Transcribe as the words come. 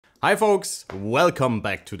Hi folks, welcome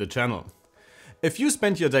back to the channel. If you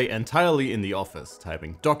spend your day entirely in the office,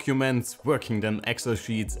 typing documents, working them Excel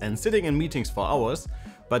sheets and sitting in meetings for hours,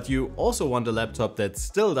 but you also want a laptop that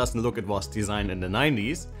still doesn't look it was designed in the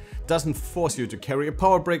 90s, doesn't force you to carry a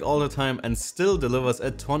power brick all the time and still delivers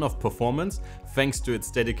a ton of performance thanks to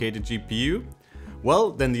its dedicated GPU,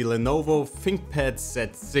 well then the Lenovo ThinkPad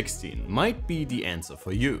Z16 might be the answer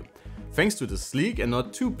for you. Thanks to the sleek and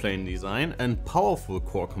not too plain design and powerful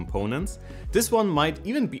core components, this one might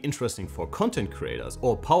even be interesting for content creators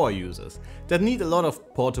or power users that need a lot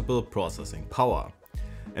of portable processing power.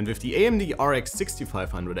 And with the AMD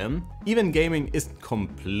RX6500M, even gaming isn't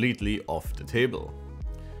completely off the table.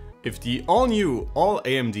 If the all-new,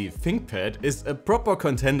 all-AMD ThinkPad is a proper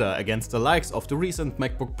contender against the likes of the recent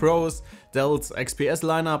MacBook Pros, Dells XPS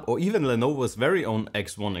lineup or even Lenovo's very own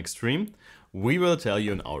X1 Extreme, we will tell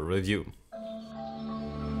you in our review.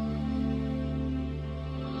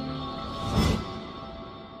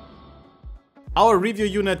 Our review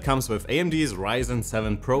unit comes with AMD's Ryzen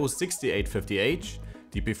 7 Pro 6850H,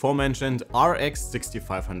 the before mentioned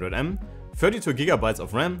RX6500M, 32GB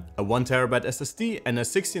of RAM, a 1TB SSD and a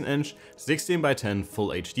 16-inch 16x10 Full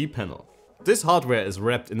HD panel. This hardware is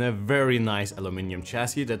wrapped in a very nice aluminium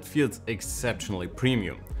chassis that feels exceptionally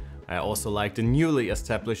premium. I also like the newly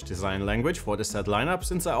established design language for the set lineup,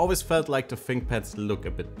 since I always felt like the ThinkPads look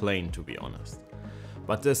a bit plain, to be honest.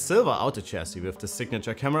 But the silver outer chassis with the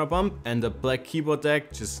signature camera bump and the black keyboard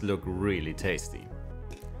deck just look really tasty.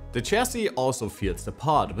 The chassis also feels the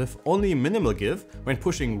part, with only minimal give when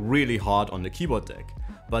pushing really hard on the keyboard deck.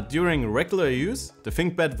 But during regular use, the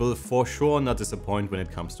ThinkPad will for sure not disappoint when it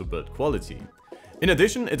comes to build quality. In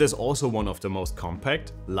addition, it is also one of the most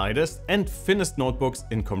compact, lightest and thinnest notebooks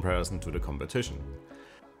in comparison to the competition.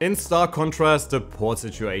 In stark contrast, the port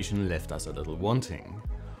situation left us a little wanting.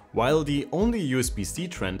 While the only USB-C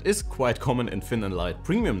trend is quite common in thin and light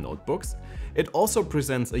premium notebooks, it also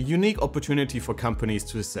presents a unique opportunity for companies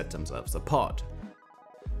to set themselves apart.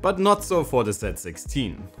 But not so for the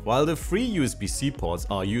Z16. While the three USB-C ports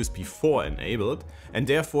are USB 4 enabled and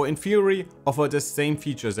therefore in theory offer the same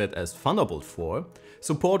feature set as Thunderbolt 4,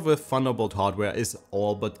 support with Thunderbolt hardware is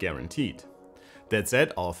all but guaranteed. That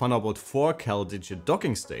said, our Thunderbolt 4 CalDigit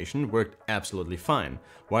docking station worked absolutely fine,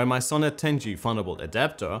 while my Sonnet 10G Thunderbolt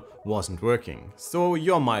adapter wasn't working, so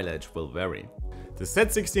your mileage will vary. The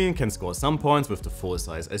Z16 can score some points with the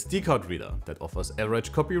full-size SD card reader that offers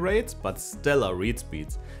average copy rates but stellar read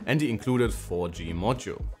speeds and the included 4G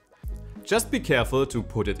module. Just be careful to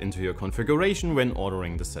put it into your configuration when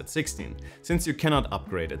ordering the Z16, since you cannot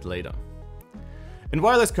upgrade it later. In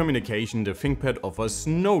wireless communication, the ThinkPad offers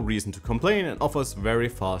no reason to complain and offers very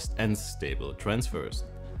fast and stable transfers.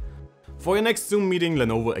 For your next Zoom meeting,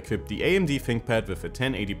 Lenovo equipped the AMD ThinkPad with a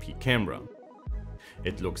 1080p camera.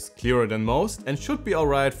 It looks clearer than most and should be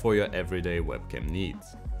alright for your everyday webcam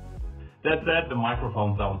needs. That said, the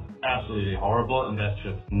microphone sounds absolutely horrible, and there's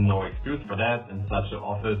just no excuse for that in such an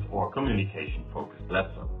office or communication focused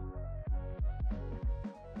laptop.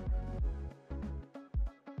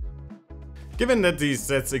 Given that the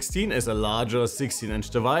Z16 is a larger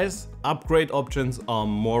 16-inch device, upgrade options are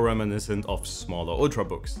more reminiscent of smaller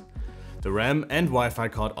ultrabooks. The RAM and Wi-Fi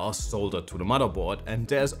card are soldered to the motherboard and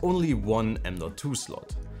there's only one M.2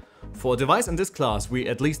 slot. For a device in this class, we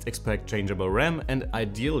at least expect changeable RAM and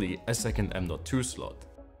ideally a second M.2 slot.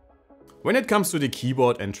 When it comes to the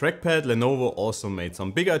keyboard and trackpad, Lenovo also made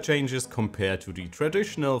some bigger changes compared to the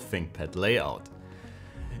traditional ThinkPad layout.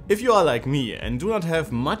 If you are like me and do not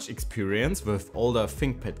have much experience with older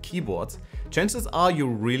ThinkPad keyboards, chances are you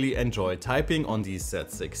really enjoy typing on the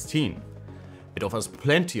Z16. It offers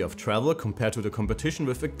plenty of travel compared to the competition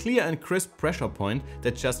with a clear and crisp pressure point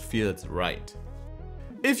that just feels right.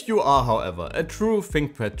 If you are, however, a true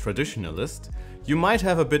ThinkPad traditionalist, you might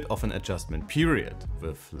have a bit of an adjustment period,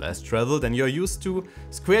 with less travel than you're used to,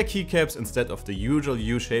 square keycaps instead of the usual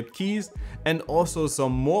U-shaped keys, and also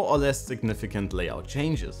some more or less significant layout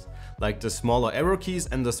changes, like the smaller arrow keys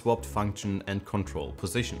and the swapped function and control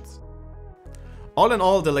positions. All in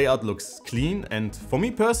all, the layout looks clean, and for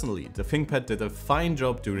me personally, the ThinkPad did a fine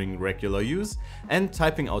job during regular use and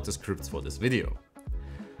typing out the scripts for this video.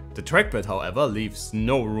 The trackpad, however, leaves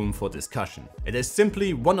no room for discussion. It is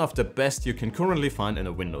simply one of the best you can currently find in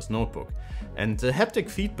a Windows notebook, and the haptic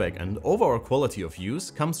feedback and overall quality of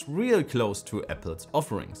use comes real close to Apple's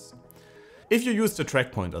offerings. If you use the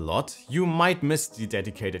trackpoint a lot, you might miss the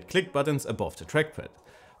dedicated click buttons above the trackpad.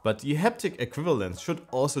 But the haptic equivalent should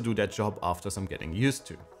also do that job after some getting used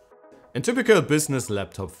to. In typical business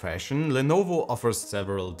laptop fashion, Lenovo offers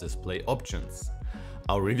several display options.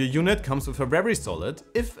 Our review unit comes with a very solid,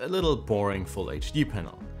 if a little boring Full HD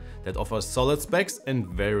panel. that offers solid specs and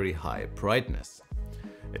very high brightness.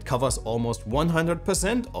 It covers almost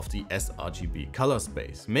 100% of the sRGB color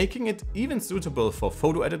space, making it even suitable for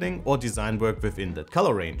photo editing or design work within that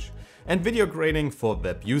color range, and video grading for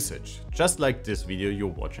web usage, just like this video you're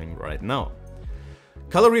watching right now.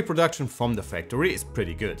 Color reproduction from the factory is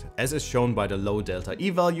pretty good, as is shown by the low delta E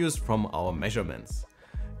values from our measurements.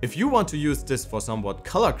 If you want to use this for somewhat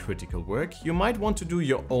color critical work, you might want to do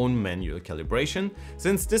your own manual calibration,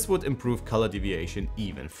 since this would improve color deviation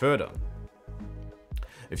even further.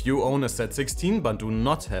 If you own a Z16 but do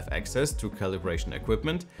not have access to calibration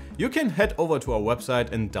equipment, you can head over to our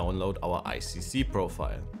website and download our ICC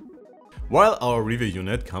profile. While our review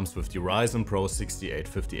unit comes with the Ryzen Pro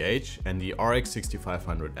 6850H and the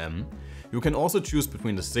RX6500M, you can also choose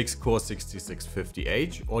between the 6-core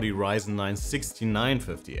 6650H or the Ryzen 9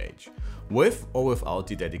 6950H, with or without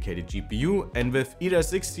the dedicated GPU and with either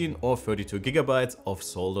 16 or 32 GB of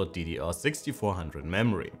soldered DDR6400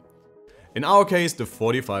 memory. In our case, the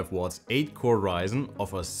 45 watts 8-core Ryzen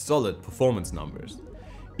offers solid performance numbers,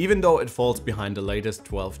 even though it falls behind the latest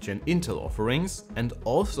 12th gen Intel offerings and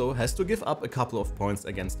also has to give up a couple of points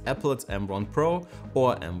against Apple's M1 Pro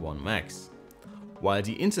or M1 Max. While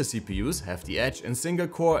the Intel CPUs have the edge in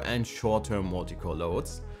single-core and short-term multi-core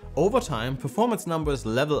loads, over time performance numbers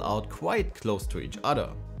level out quite close to each other.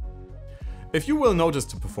 If you will notice,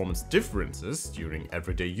 the performance differences during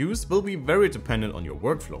everyday use will be very dependent on your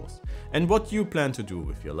workflows and what you plan to do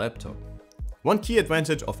with your laptop. One key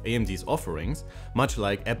advantage of AMD's offerings, much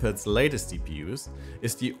like Apple's latest CPUs,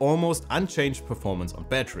 is the almost unchanged performance on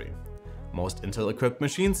battery. Most Intel-equipped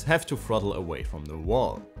machines have to throttle away from the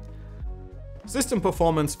wall. System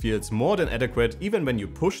performance feels more than adequate even when you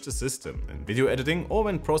push the system in video editing or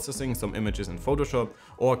when processing some images in Photoshop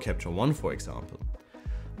or Capture One, for example.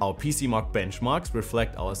 Our PC Mark benchmarks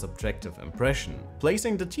reflect our subjective impression,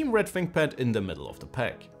 placing the Team Red ThinkPad in the middle of the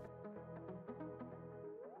pack.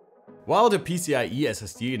 While the PCIe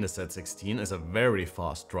SSD in the Z16 is a very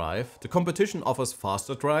fast drive, the competition offers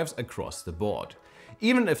faster drives across the board,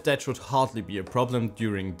 even if that should hardly be a problem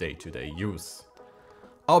during day-to-day use.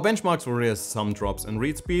 Our benchmarks reveal some drops in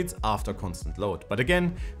read speeds after constant load, but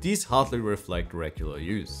again, these hardly reflect regular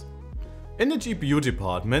use. In the GPU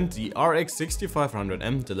department, the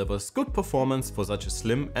RX6500M delivers good performance for such a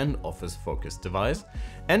slim and office-focused device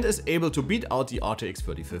and is able to beat out the RTX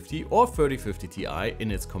 3050 or 3050 Ti in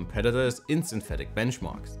its competitors in synthetic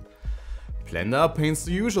benchmarks. Blender paints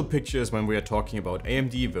the usual pictures when we are talking about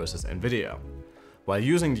AMD versus Nvidia. While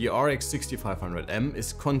using the RX6500M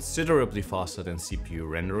is considerably faster than CPU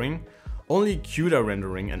rendering, only CUDA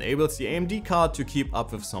rendering enables the AMD card to keep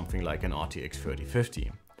up with something like an RTX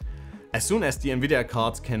 3050. As soon as the Nvidia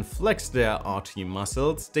cards can flex their RT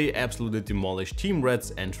muscles, they absolutely demolish Team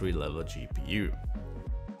Red's entry-level GPU.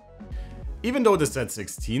 Even though the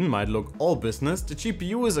Z16 might look all business, the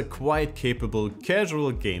GPU is a quite capable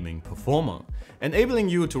casual gaming performer, enabling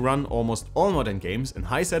you to run almost all modern games in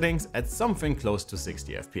high settings at something close to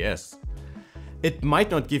 60 FPS. It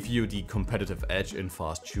might not give you the competitive edge in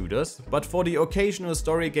fast shooters, but for the occasional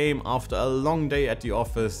story game after a long day at the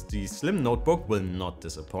office, the slim notebook will not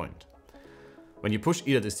disappoint. When you push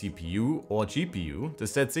either the CPU or GPU, the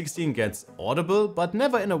Z16 gets audible, but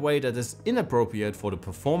never in a way that is inappropriate for the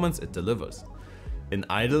performance it delivers. In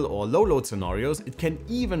idle or low load scenarios, it can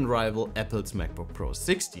even rival Apple's Macbook Pro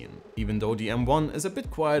 16, even though the M1 is a bit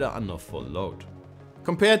quieter under full load.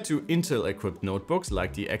 Compared to Intel-equipped notebooks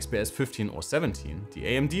like the XPS 15 or 17, the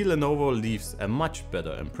AMD Lenovo leaves a much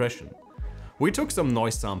better impression. We took some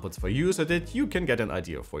noise samples for you so that you can get an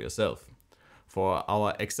idea for yourself. For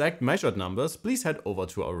our exact measured numbers, please head over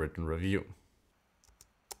to our written review.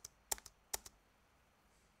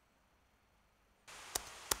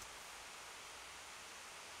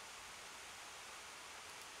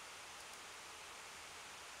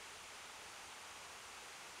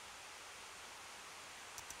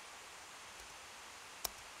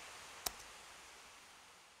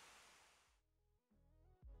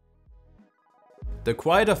 The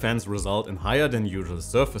quieter fans result in higher than usual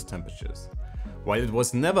surface temperatures. While it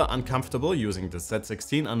was never uncomfortable using the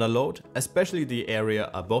Z16 under load, especially the area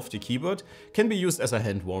above the keyboard can be used as a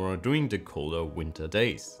hand warmer during the colder winter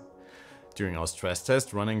days. During our stress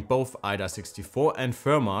test running both IDA64 and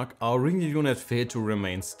Firmark, our review unit failed to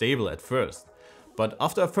remain stable at first, but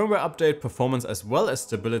after a firmware update, performance as well as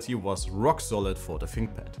stability was rock solid for the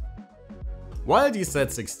ThinkPad. While the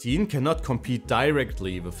Z16 cannot compete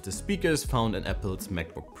directly with the speakers found in Apple's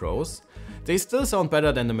MacBook Pros, they still sound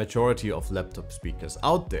better than the majority of laptop speakers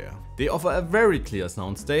out there. They offer a very clear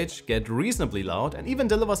soundstage, get reasonably loud and even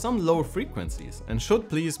deliver some low frequencies, and should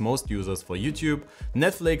please most users for YouTube,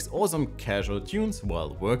 Netflix or some casual tunes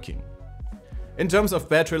while working. In terms of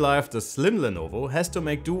battery life, the slim Lenovo has to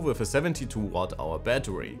make do with a 72 Wh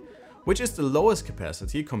battery, which is the lowest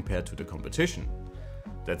capacity compared to the competition.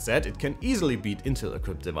 That said, it can easily beat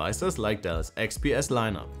Intel-equipped devices like Dells XPS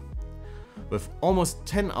lineup. With almost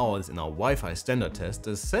 10 hours in our Wi-Fi standard test,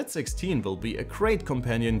 the Z16 will be a great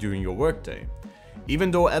companion during your workday,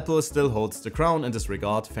 even though Apple still holds the crown in this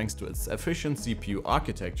regard thanks to its efficient CPU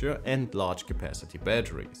architecture and large capacity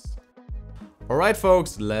batteries. Alright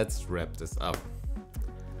folks, let's wrap this up.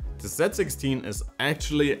 The Z16 is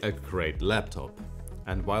actually a great laptop.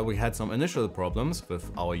 And while we had some initial problems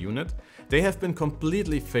with our unit, they have been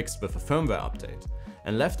completely fixed with a firmware update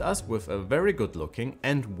and left us with a very good looking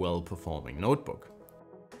and well performing notebook.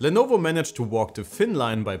 Lenovo managed to walk the thin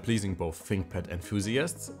line by pleasing both ThinkPad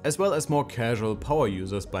enthusiasts as well as more casual power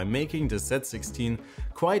users by making the Z16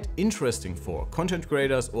 quite interesting for content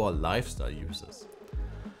creators or lifestyle users.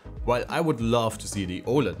 While I would love to see the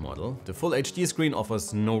OLED model, the Full HD screen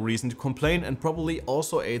offers no reason to complain and probably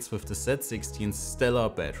also aids with the Z16's stellar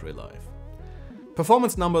battery life.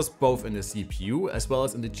 Performance numbers both in the CPU as well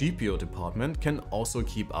as in the GPU department can also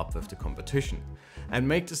keep up with the competition and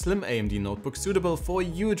make the slim AMD notebook suitable for a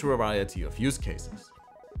huge variety of use cases.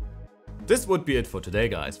 This would be it for today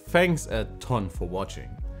guys, thanks a ton for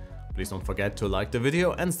watching. Please don't forget to like the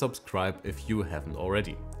video and subscribe if you haven't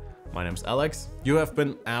already. My name's Alex, you have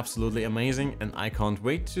been absolutely amazing and I can't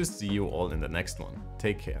wait to see you all in the next one.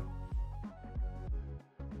 Take care.